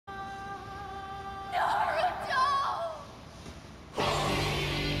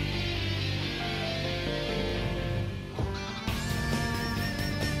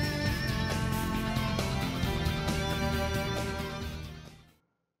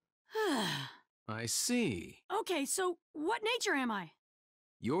I see. Okay, so what nature am I?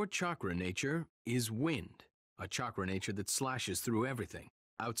 Your chakra nature is wind, a chakra nature that slashes through everything,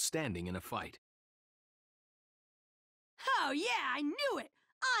 outstanding in a fight. Oh yeah, I knew it!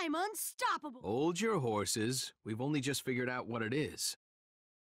 I'm unstoppable! Hold your horses. We've only just figured out what it is.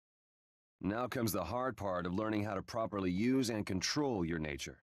 Now comes the hard part of learning how to properly use and control your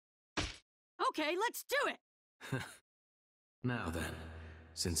nature. Okay, let's do it! Now then,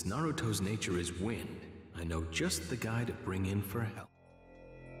 since Naruto's nature is wind, I know just the guy to bring in for help.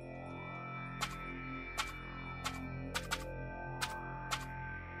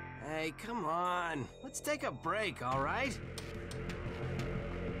 Hey, come on. Let's take a break, all right?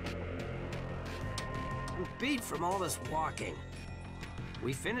 I'm beat from all this walking.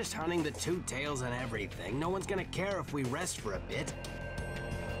 We finished hunting the two tails and everything. No one's gonna care if we rest for a bit.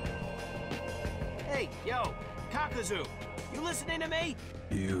 Hey, yo, Kakazu, you listening to me?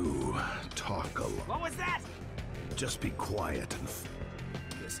 You talk a lot. What was that? Just be quiet and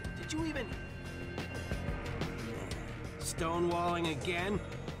Listen, did you even... Stonewalling again?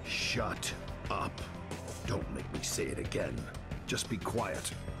 shut up. Don't make me say it again. Just be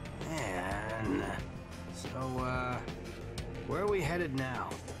quiet. Man. So, where are we headed now?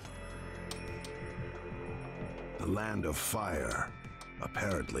 The land of fire.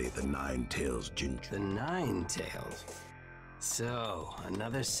 Apparently the Nine Tails Ginger. The Nine Tails. So,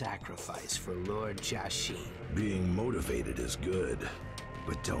 another sacrifice for Lord Jashin. Being motivated is good,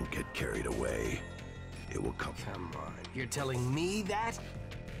 but don't get carried away. It will come. Come on, you're telling me that?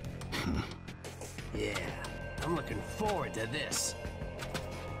 Yeah, I'm looking forward to this.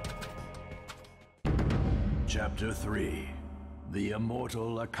 Chapter 3. The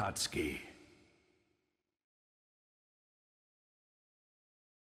Immortal Akatsuki.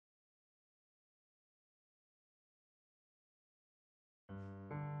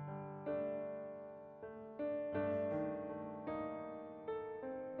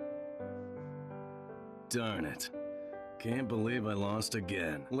 Darn it. Can't believe I lost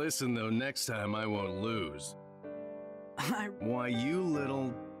again. Listen though, next time I won't lose. Why, you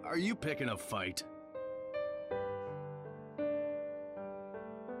little... Are you picking a fight?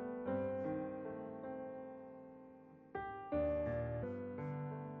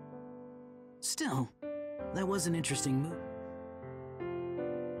 Still, that was an interesting move.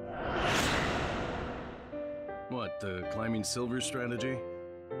 What, the climbing silver strategy?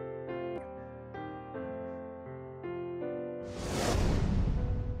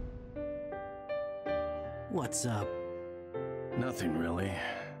 What's up? Nothing really.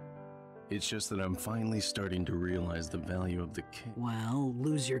 It's just that I'm finally starting to realize the value of the king. Well,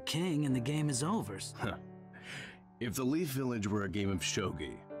 lose your king and the game is over. Huh. If the Leaf Village were a game of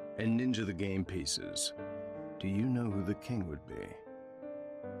shogi, and Ninja the game pieces, do you know who the king would be?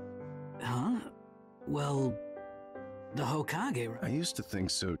 Huh? Well, the Hokage, I right? used to think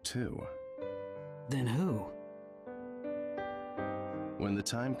so too. Then who? When the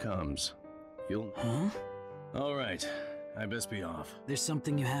time comes, you'll... Huh? Alright, I best be off. There's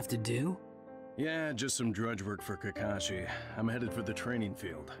something you have to do? Yeah, just some drudge work for Kakashi. I'm headed for the training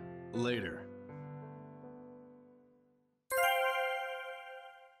field. Later.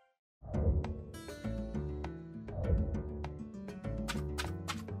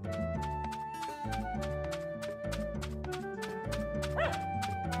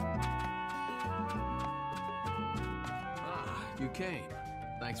 You came.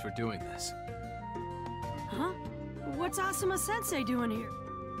 Thanks for doing this. Huh? What's Asuma Sensei doing here?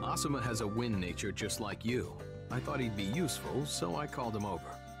 Asuma has a wind nature just like you. I thought he'd be useful, so I called him over.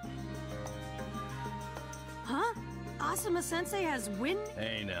 Huh? Asuma Sensei has wind?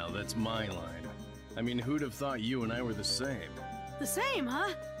 Hey now, that's my line. I mean, who'd have thought you and I were the same? The same,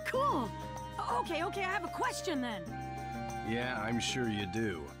 huh? Cool. Okay, I have a question then. Yeah, I'm sure you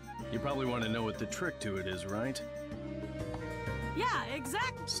do. You probably want to know what the trick to it is, right? Yeah,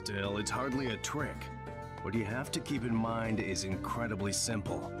 exactly. Still, it's hardly a trick. What you have to keep in mind is incredibly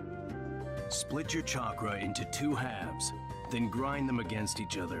simple. Split your chakra into two halves, then grind them against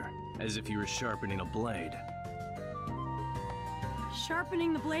each other, as if you were sharpening a blade.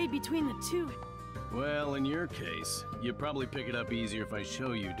 Sharpening the blade between the two. Well, in your case, you'd probably pick it up easier if I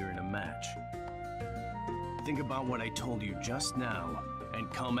show you during a match. Think about what I told you just now,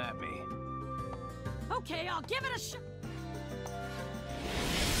 and come at me. Okay, I'll give it a shot.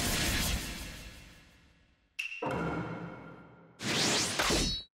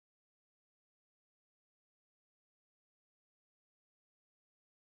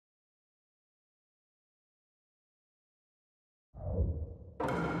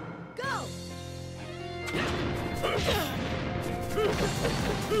 Go!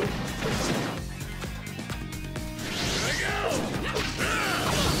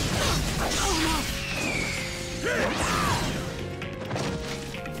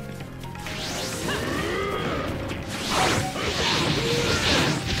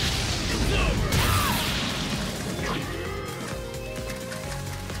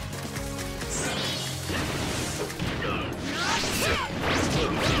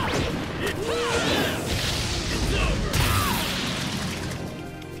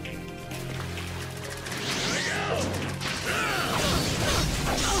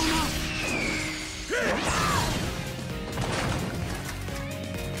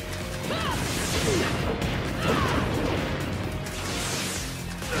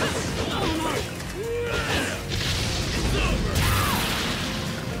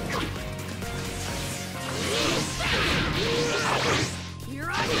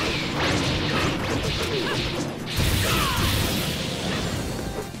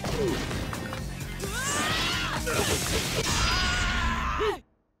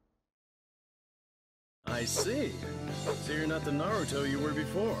 I see. So you're not the Naruto you were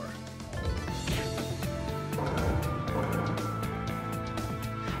before.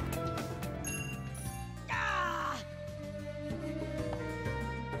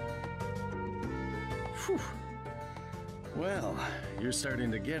 Phew. Well, you're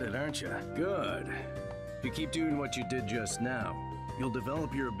starting to get it, aren't you? Good. If you keep doing what you did just now, you'll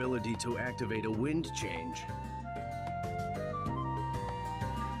develop your ability to activate a wind change.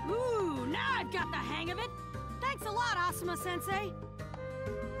 Ooh, now I've got the hang of it. Thanks a lot, Asuma Sensei.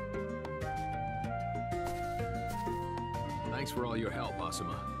 Thanks for all your help,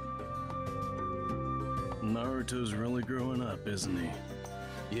 Asuma. Naruto's really growing up, isn't he?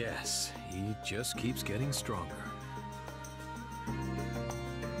 Yes, he just keeps getting stronger.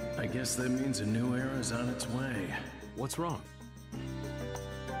 I guess that means a new era is on its way. What's wrong?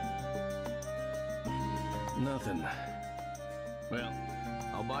 Nothing. Well,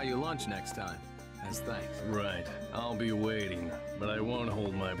 I'll buy you lunch next time, as thanks. Right. I'll be waiting, but I won't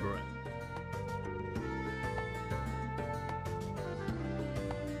hold my breath.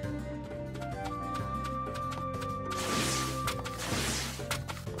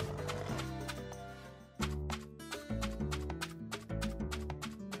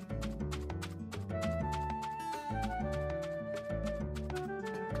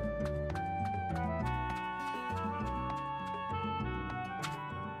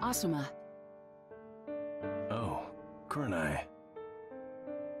 Asuma. Oh, Kurenai.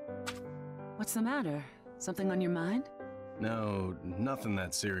 What's the matter? Something on your mind? No, nothing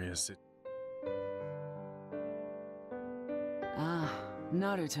that serious. Ah,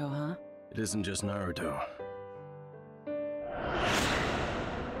 Naruto, huh? It isn't just Naruto.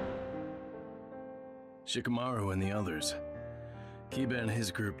 Shikamaru and the others. Kiba and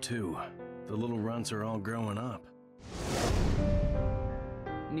his group too. The little runts are all growing up.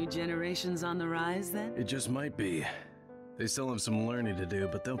 New generations on the rise, then? It just might be. They still have some learning to do,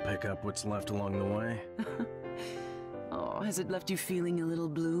 but they'll pick up what's left along the way. Oh, has it left you feeling a little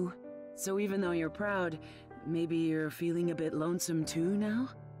blue? So even though you're proud, maybe you're feeling a bit lonesome too now?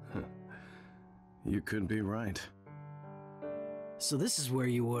 You could be right. So this is where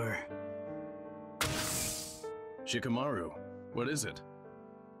you were. Shikamaru, what is it?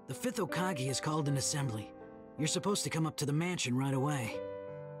 The 5th Hokage has called an assembly. You're supposed to come up to the mansion right away.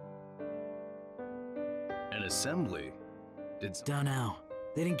 An assembly? Don't know.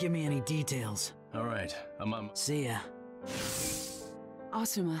 They didn't give me any details. All right, I'm on. See ya.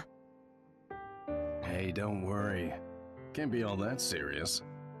 Asuma. Hey, don't worry. Can't be all that serious.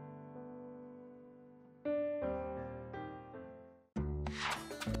 I'm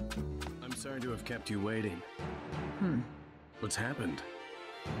sorry to have kept you waiting. What's happened?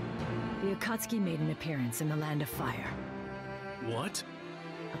 The Akatsuki made an appearance in the Land of Fire. What?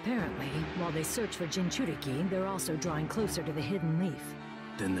 Apparently, while they search for Jinchuriki, they're also drawing closer to the Hidden Leaf.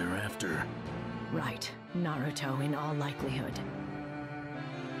 Then they're after. Right, Naruto in all likelihood.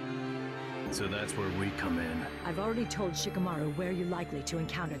 So that's where we come in. I've already told Shikamaru where you're likely to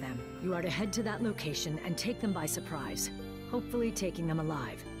encounter them. You are to head to that location and take them by surprise, hopefully taking them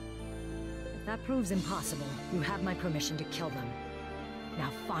alive. If that proves impossible, you have my permission to kill them.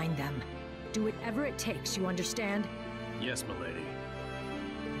 Now find them. Do whatever it takes, you understand? Yes, milady.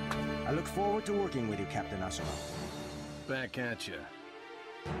 I look forward to working with you, Captain Asuma. Back at you.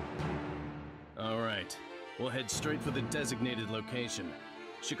 All right. We'll head straight for the designated location.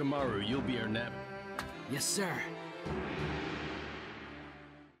 Shikamaru, you'll be our nav. Yes, sir.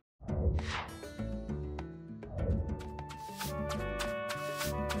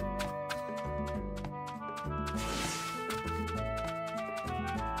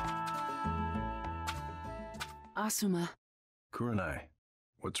 Asuma. Kurenai,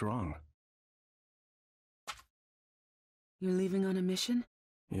 what's wrong? You're leaving on a mission?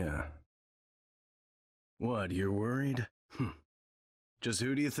 Yeah. What, you're worried? Just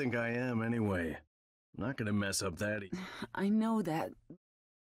who do you think I am, anyway? I'm not gonna mess up that I know that.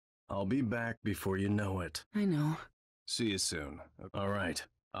 I'll be back before you know it. I know. See you soon. All right,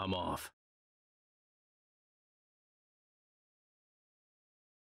 I'm off.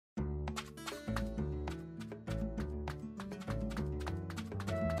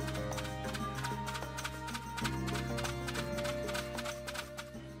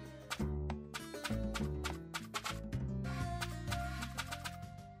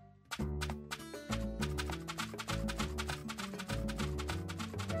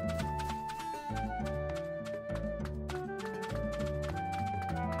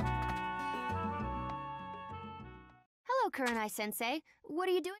 Hello, Kurenai-sensei. What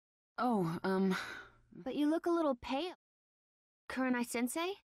are you doing? Oh, But you look a little pale.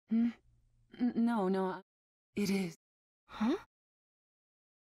 Kurenai-sensei? No, it is. Huh?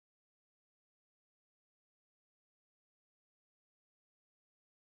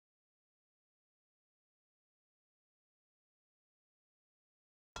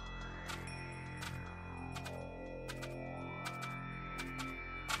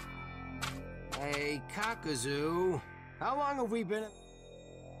 Hey, Kakuzu. How long have we been...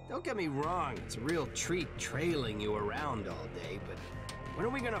 Don't get me wrong, it's a real treat trailing you around all day, but when are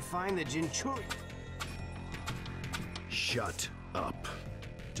we gonna find the Jinchuri? Shut up.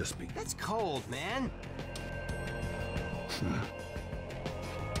 Just be... That's cold, man.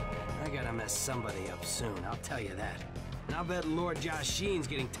 I gotta mess somebody up soon, I'll tell you that. And I'll bet Lord Jashin's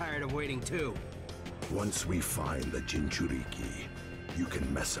getting tired of waiting too. Once we find the Jinchuriki, you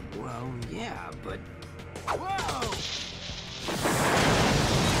can mess him. Well, yeah, but... Whoa!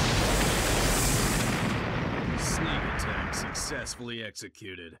 Sneak attack successfully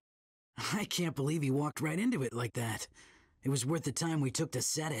executed. I can't believe he walked right into it like that. It was worth the time we took to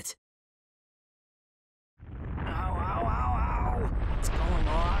set it. Ow, ow, ow, ow! What's going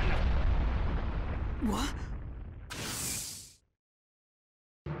on? What?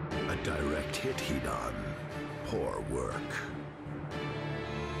 A direct hit, Hidan. Poor work.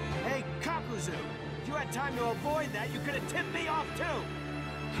 Hey, Kakuzu! If you had time to avoid that, you could have tipped me off too!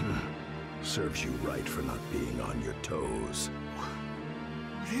 Serves you right for not being on your toes.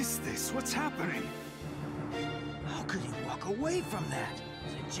 What is this? What's happening? How could you walk away from that?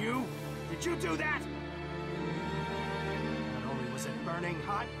 Is it you? Did you do that? Not only was it burning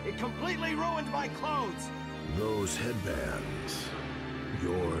hot, it completely ruined my clothes! Those headbands.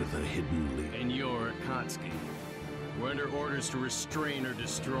 You're the hidden leader. And you're Akatsuki. We're under orders to restrain or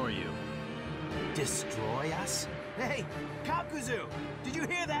destroy you. Destroy us? Hey, Kakuzu! Did you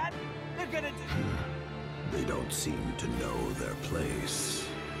hear that? They're gonna They don't seem to know their place.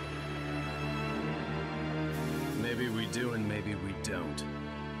 Maybe we do and maybe we don't.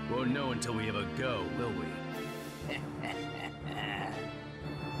 Won't know until we have a go, will we?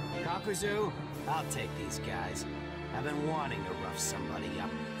 Kakuzu, I'll take these guys. I've been wanting to rough somebody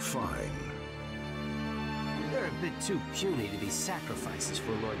up. Fine. They're a bit too puny to be sacrifices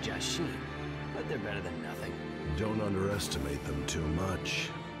for Lord Jashin, but they're better than nothing. Don't underestimate them too much.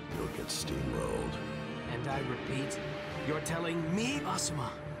 You'll get steamrolled. And I repeat, you're telling me,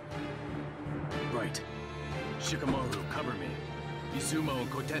 Asuma? Right. Shikamaru, cover me. Izumo and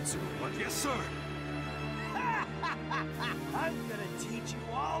Kotetsu. What? Yes, sir. I'm gonna teach you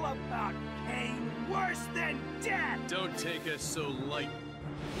all about pain worse than death! Don't take us so light.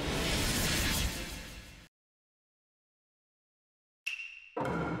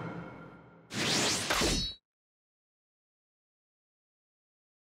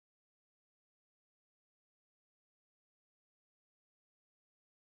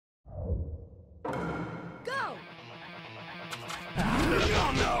 Go!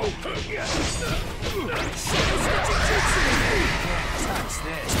 Oh, no! Touch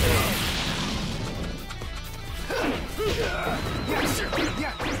this.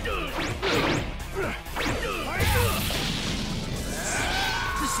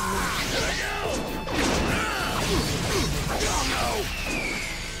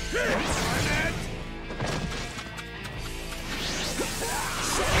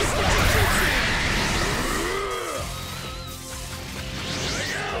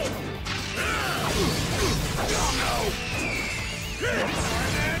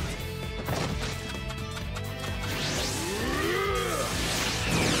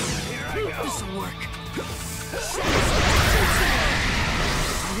 This'll work.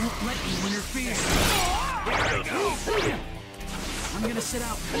 I won't let you interfere. I'm gonna sit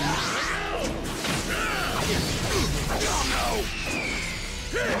out.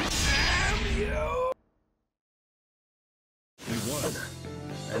 Damn you!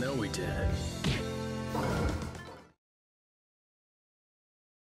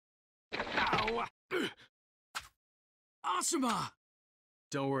 Ow! Asuma!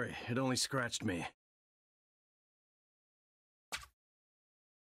 Don't worry, it only scratched me.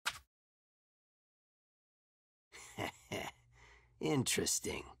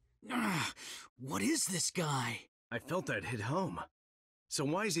 Interesting. What is this guy? I felt that hit home. So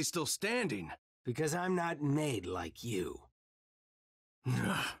why is he still standing? Because I'm not made like you.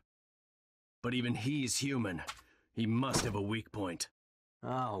 But even he's human. He must have a weak point.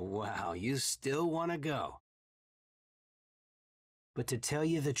 Oh, wow, you still want to go. But to tell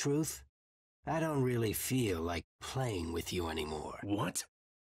you the truth, I don't really feel like playing with you anymore. What?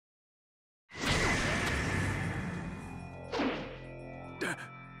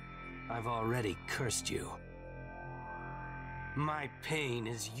 I've already cursed you. My pain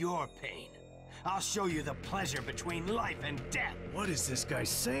is your pain. I'll show you the pleasure between life and death. What is this guy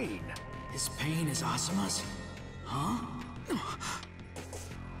saying? His pain is Asuma's? Huh?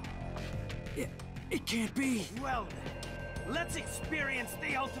 It can't be. Well then, let's experience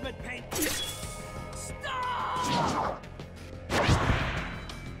the ultimate pain. Stop!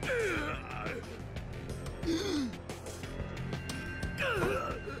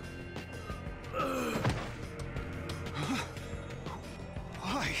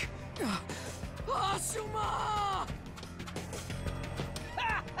 Why? Asuma!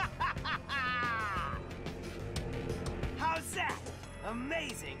 How's that?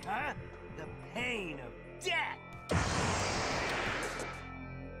 Amazing, huh? The pain of death!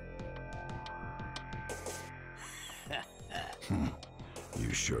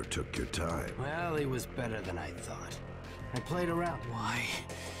 You sure took your time. Well, he was better than I thought. I played around. Why?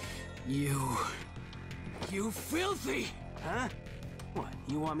 You filthy! Huh? What,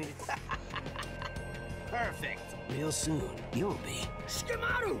 you want me to... Perfect. Real soon, you'll be...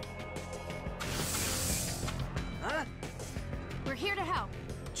 Shikamaru! Huh? We're here to help.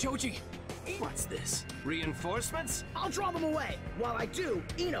 Choji! What's this? Reinforcements? I'll draw them away. While I do,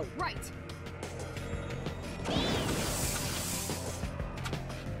 Ino. Right.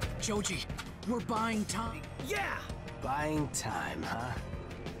 Choji, we're buying time. Yeah! Buying time, huh?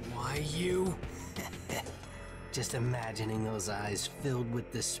 Why you? Just imagining those eyes filled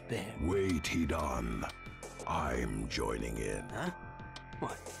with despair. Wait, Hidan. I'm joining in. Huh?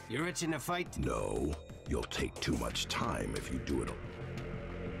 What? You're itching to fight? No, you'll take too much time if you do it.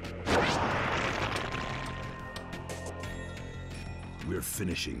 We're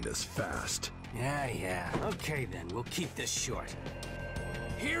finishing this fast. Yeah. Okay then, we'll keep this short.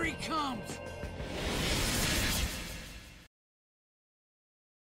 Here he comes!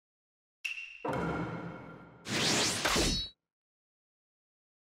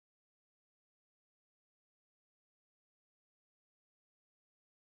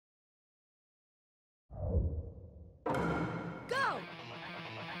 Go!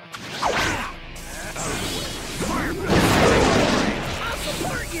 I'll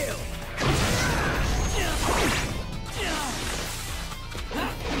support you!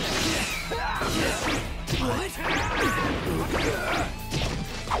 What?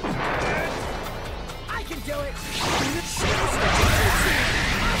 I can do it!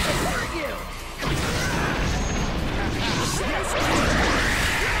 I'll support you!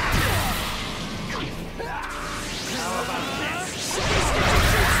 How about this?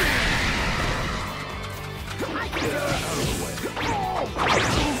 I can do it!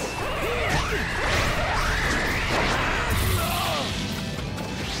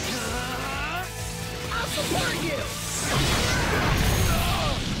 I'll support you!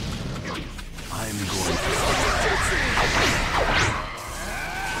 I'm going to...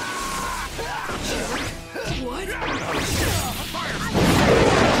 What? I'll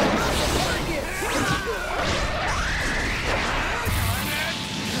support you!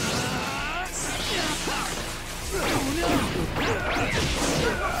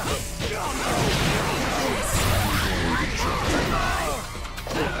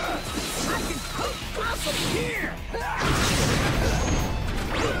 Here!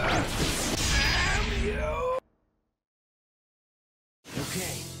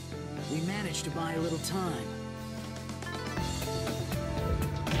 Okay, we managed to buy a little time.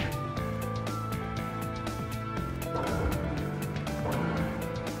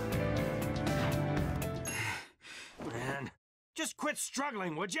 Man, just quit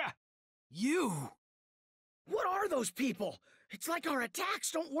struggling, would ya? You! What are those people? It's like our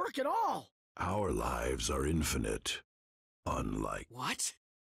attacks don't work at all. Our lives are infinite. Unlike... What?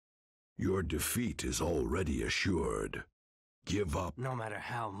 Your defeat is already assured. Give up. No matter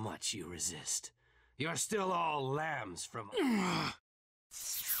how much you resist, you're still all lambs from... Huh?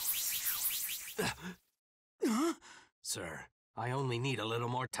 Sir, I only need a little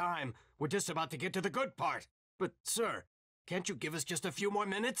more time. We're just about to get to the good part. But, sir, can't you give us just a few more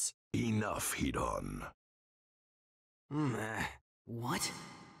minutes? Enough, Hidon. What?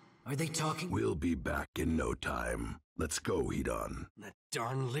 Are they talking? We'll be back in no time. Let's go, Hidon. That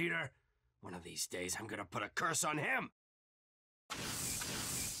darn leader. One of these days, I'm gonna put a curse on him.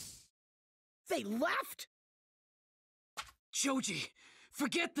 They left? Choji,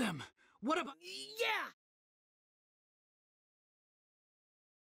 forget them. What about... Yeah!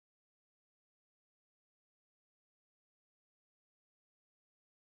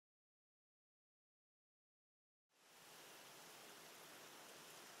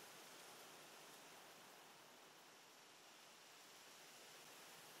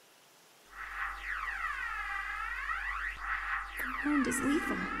 The wound is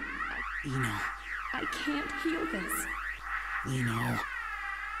lethal. Ino. I can't heal this. Ino.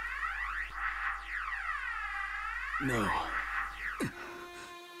 No.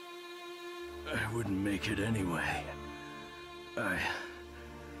 I wouldn't make it anyway. I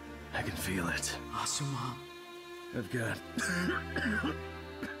can feel it. Asuma. I've got...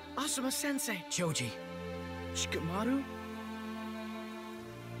 Asuma Sensei. Choji. Shikamaru?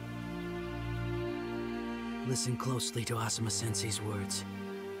 Listen closely to Asuma Sensei's words.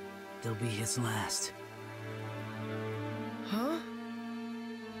 They'll be his last. Huh?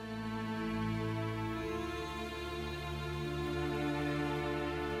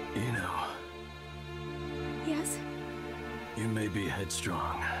 Ino. Yes? You may be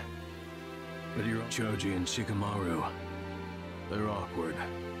headstrong, but you're Choji and Shikamaru. They're awkward.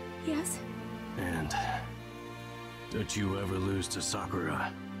 Yes? And don't you ever lose to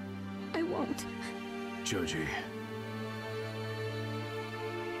Sakura. I won't. Choji.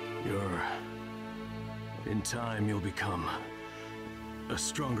 In time, you'll become a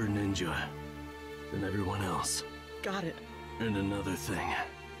stronger ninja than everyone else. Got it. And another thing.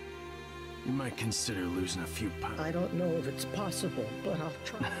 You might consider losing a few pounds. I don't know if it's possible, but I'll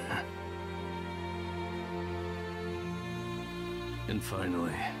try. And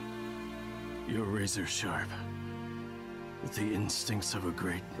finally, you're razor sharp. With the instincts of a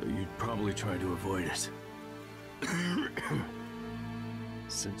great... You'd probably try to avoid it.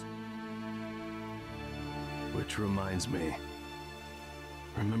 Which reminds me...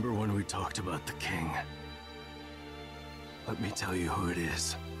 Remember when we talked about the king? Let me tell you who it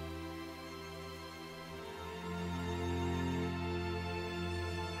is.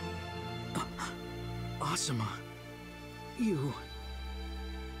 Asuma. You...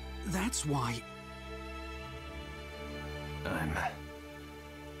 That's why... I'm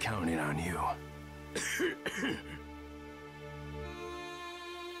counting on you.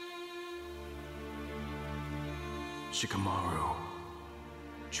 Shikamaru.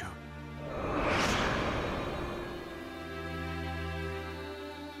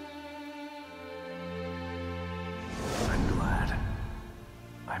 I'm glad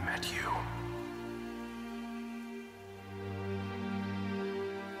I met you.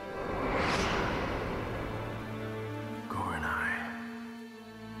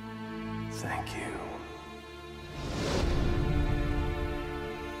 Thank you.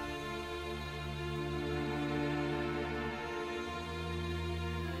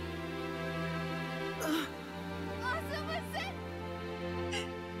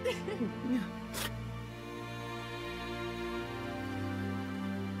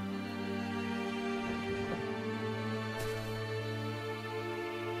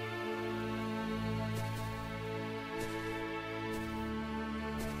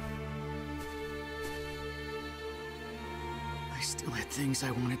 I still had things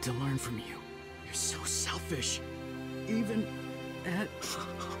I wanted to learn from you. You're so selfish. Even at...